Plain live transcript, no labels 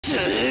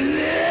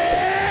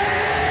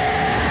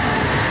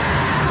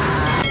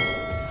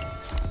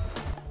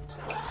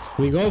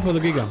We go for the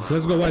Giga.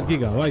 Let's go white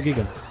Giga. White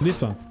Giga. This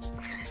one.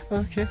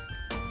 Okay.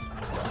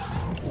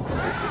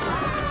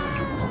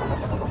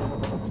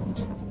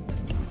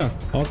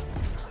 Oh.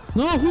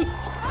 No! Who?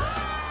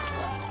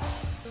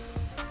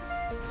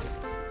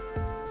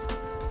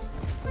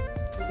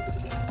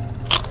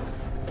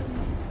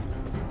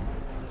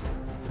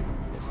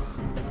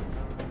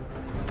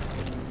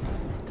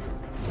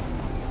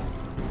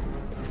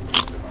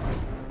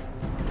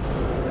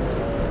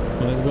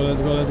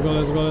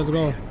 Let's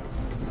go.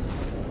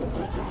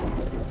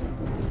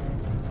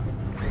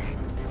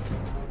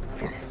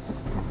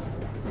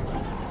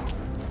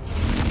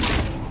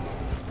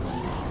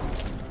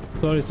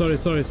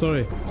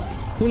 Sorry.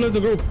 Who left the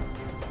group?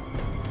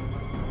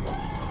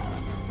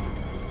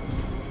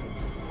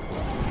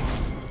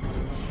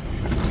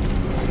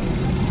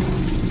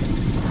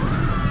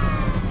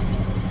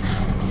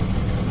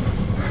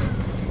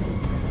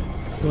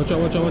 Watch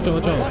out.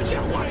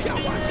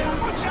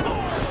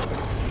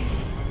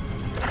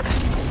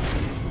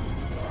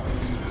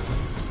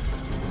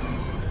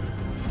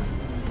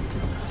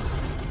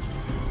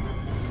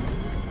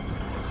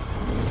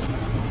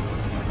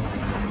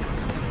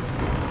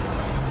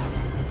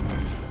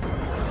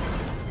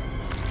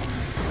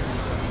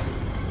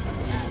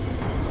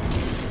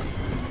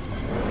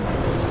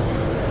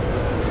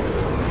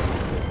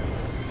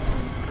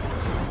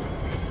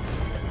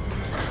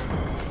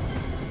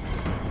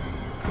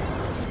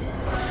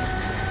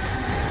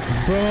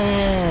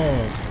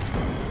 Bro!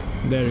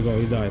 There you go,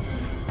 he died.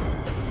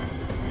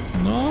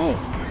 No!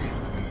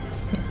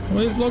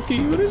 Where is Loki?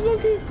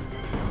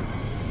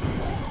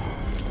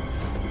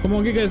 Come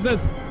on, Giga is dead.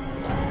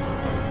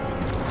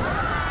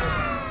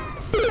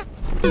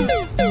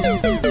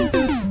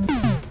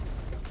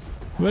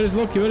 Where is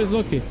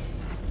Loki?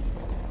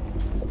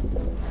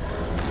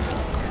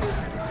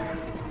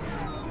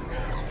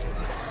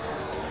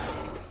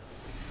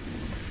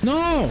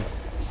 No!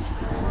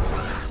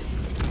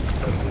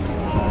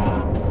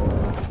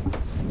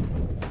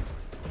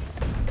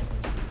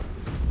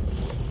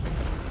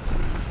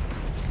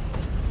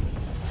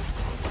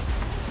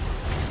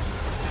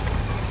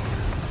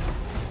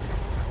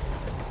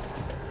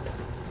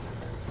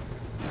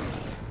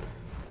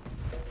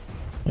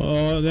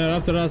 Oh, they're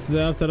after us.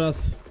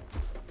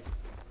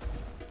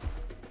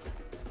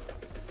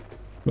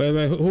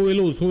 Wait, who will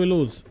lose?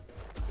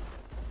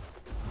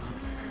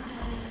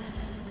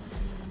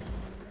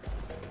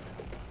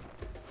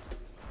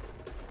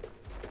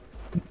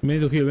 We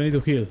need to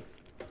heal.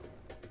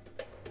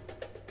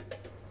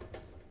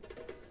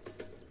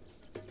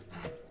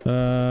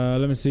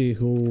 Let me see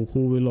who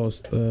we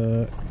lost.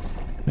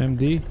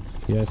 MD,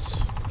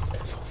 yes.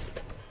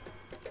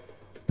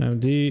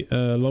 MD,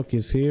 Loki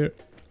is here.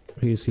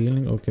 He's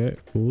healing, okay,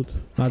 good.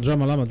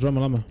 Drama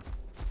llama.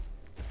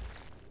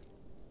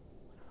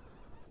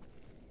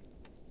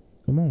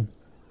 Come on.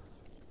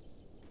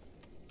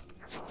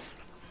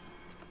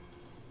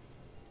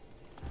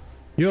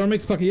 You're a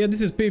mixed pack. Yeah,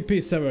 this is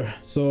PvP server,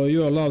 so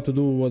you're allowed to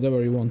do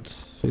whatever you want.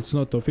 It's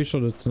not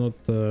official, it's not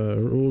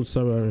rule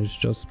server, it's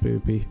just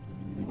PvP.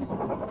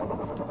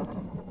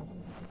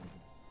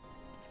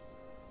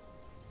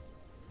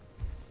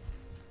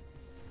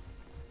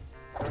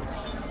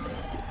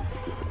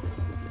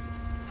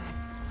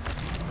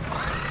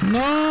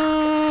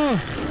 No!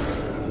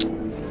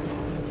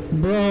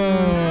 Bro!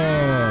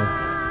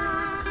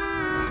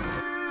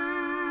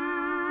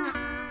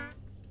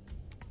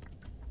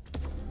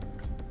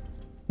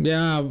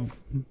 Yeah,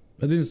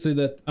 I didn't see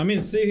that. I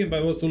mean, see him, but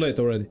it was too late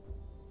already. It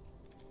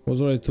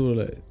was already too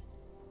late.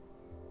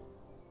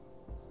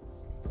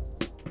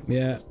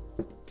 Yeah.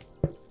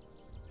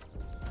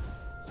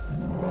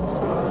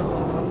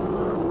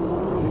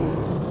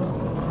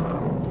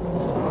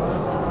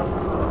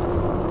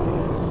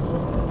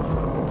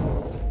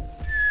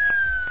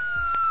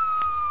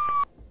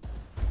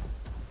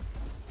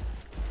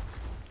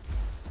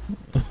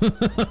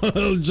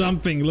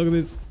 Jumping, look at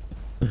this.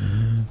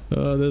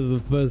 Oh, this is the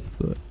best.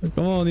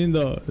 Come on,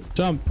 Indo,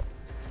 jump.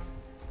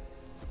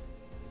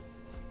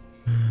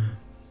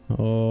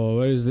 Oh,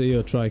 where is the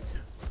EO trike?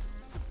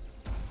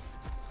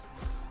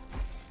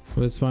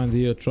 Let's find the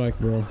EO trike,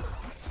 bro.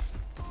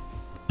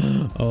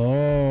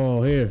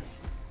 Oh, here.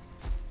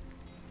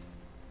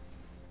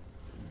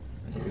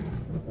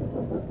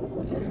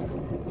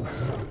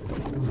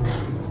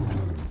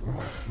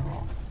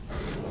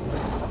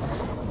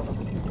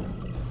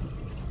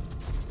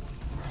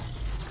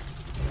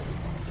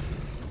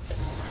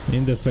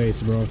 In the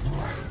face, bro.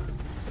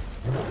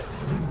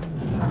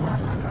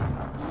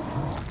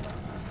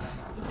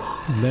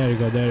 There you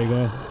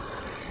go.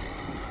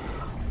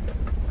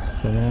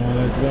 Come on,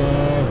 let's go.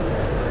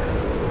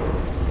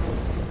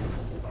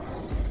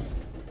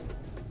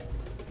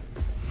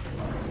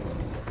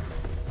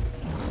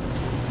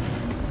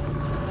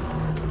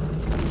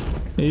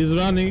 He's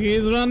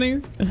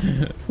running.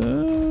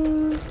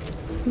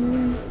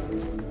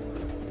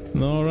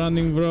 No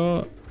running,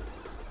 bro.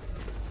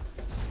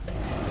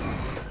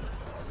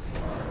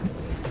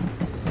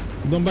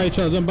 Don't buy each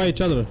other, don't buy each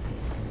other.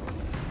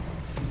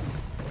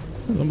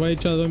 Don't buy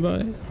each other, don't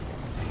buy.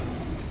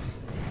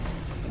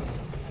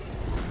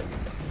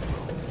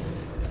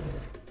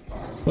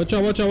 Watch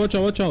out, watch out, watch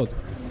out, watch out.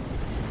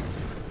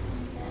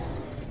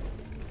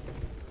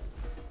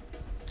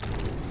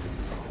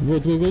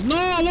 Good, good, good.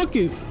 No,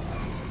 lucky.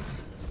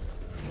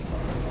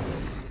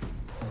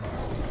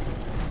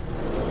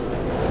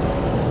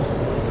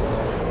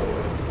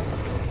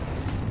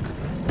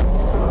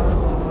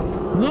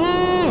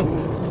 No!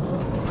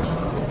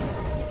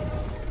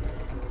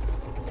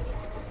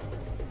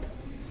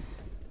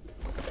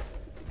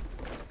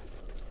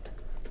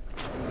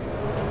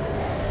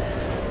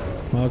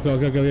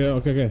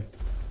 Okay.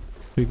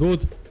 Be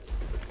good.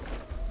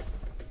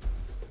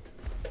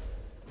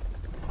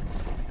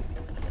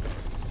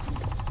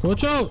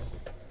 Watch out!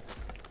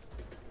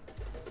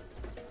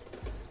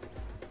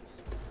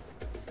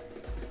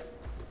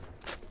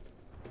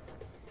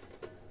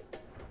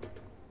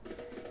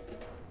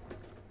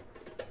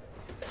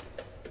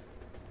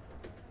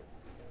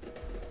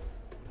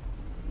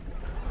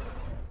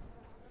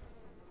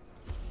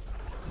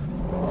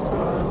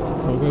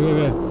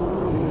 Okay.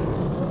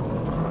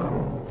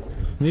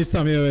 Needs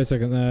time here, wait a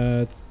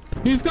second.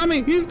 He's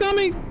coming! He's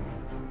coming!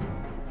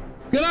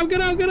 Get up,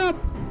 get up, get up!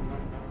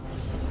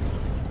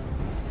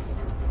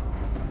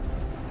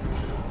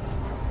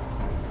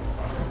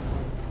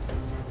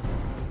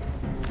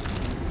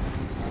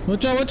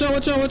 Watch out, watch out,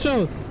 watch out, watch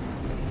out!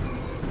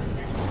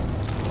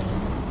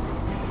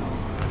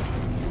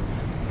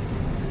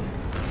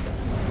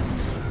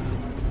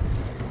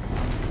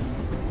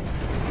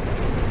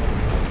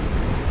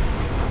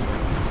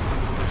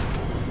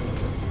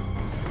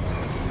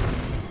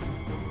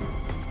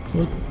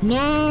 What?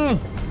 No!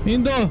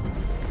 Indo!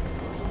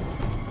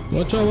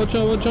 Watch out, watch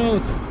out, watch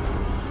out!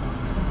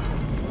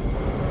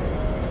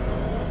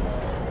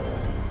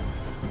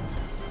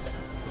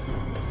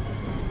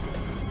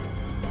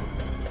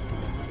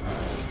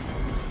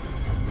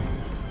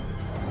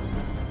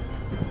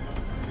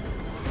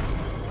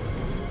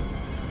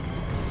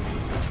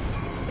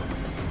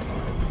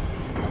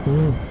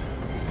 Ooh.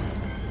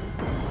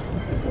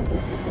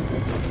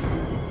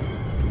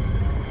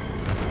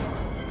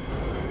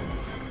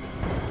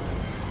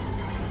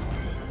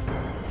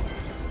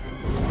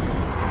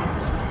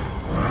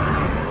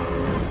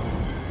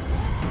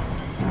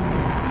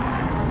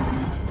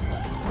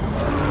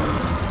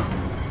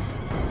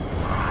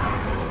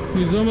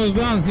 He's almost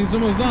done, he's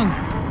almost done.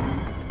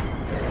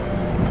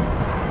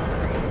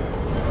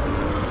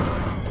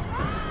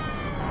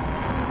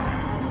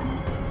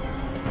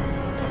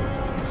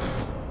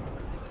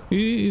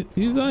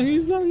 He's done,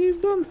 he's done, he's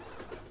done.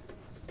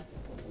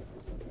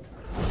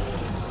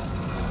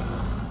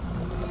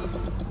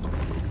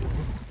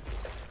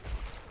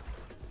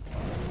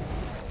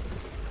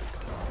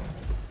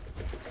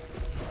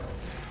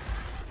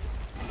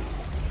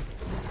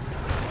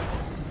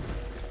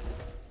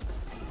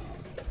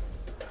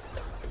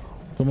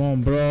 Come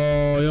on,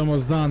 bro, you're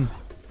almost done.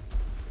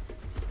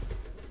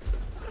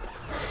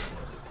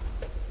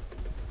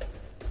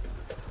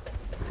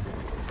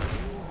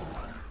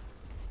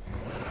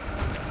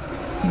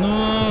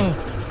 No,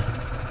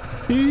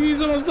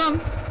 he's almost done.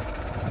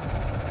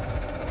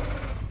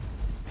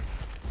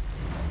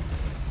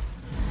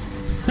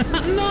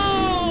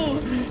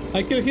 No,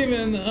 I killed him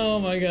and oh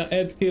my god,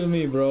 Ed killed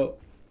me, bro.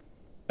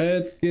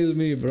 Ed killed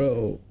me,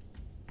 bro.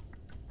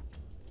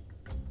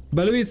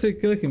 But Luis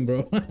killed him,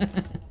 bro.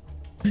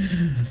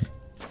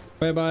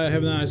 Bye bye,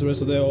 have a nice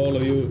rest of the day, all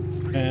of you,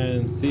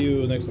 and see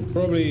you next one.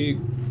 Probably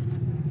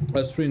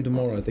I'll stream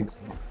tomorrow, I think.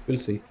 We'll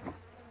see.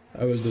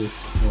 I will do it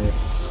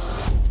tomorrow.